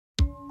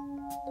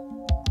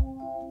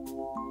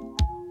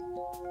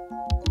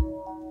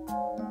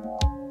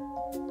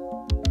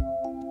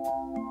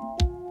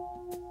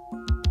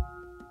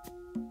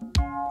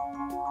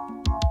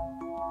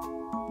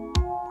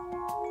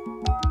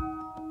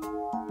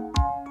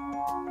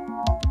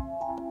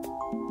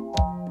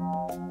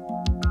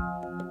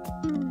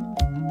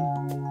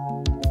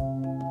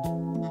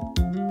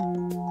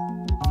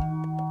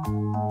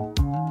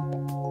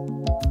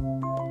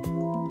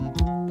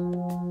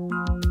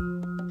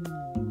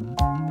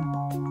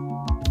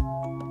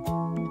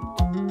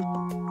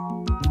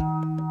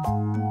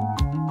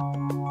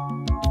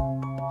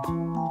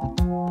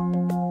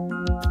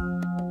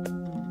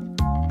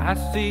I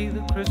see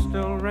the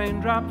crystal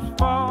raindrops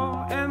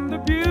fall, and the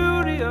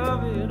beauty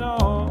of it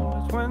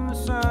all is when the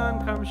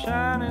sun comes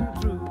shining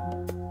through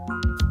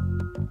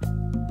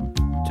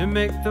to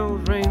make those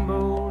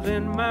rainbows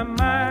in my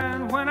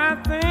mind. When I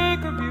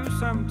think of you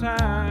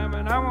sometime,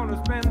 and I want to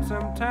spend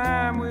some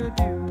time with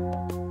you,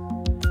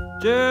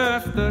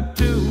 just the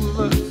two of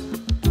us.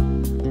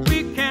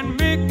 We can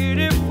make it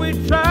if we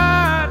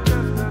try,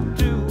 just the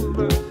two of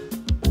us.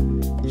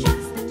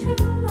 Just the two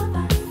of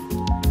us.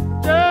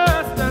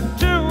 Just the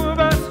two of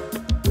us,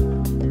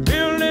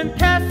 building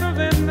castles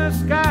in the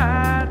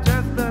sky.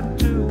 Just the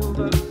two of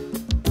us,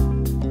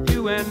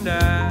 you and I.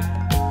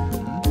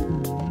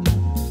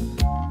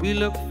 We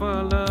look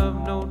for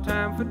love, no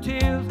time for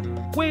tears.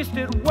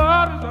 Wasted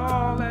water's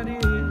all that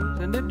is,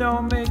 and it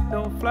don't make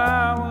no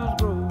flowers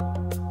grow.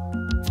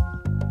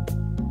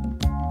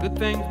 Good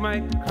things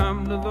might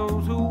come to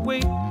those who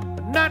wait,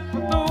 but not for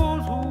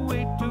those who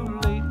wait too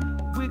late.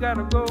 We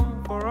gotta go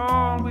for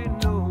all we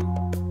know.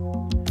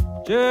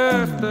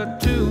 Just the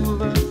two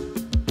of us.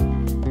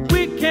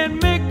 We can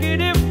make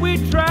it if we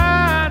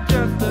try.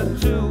 Just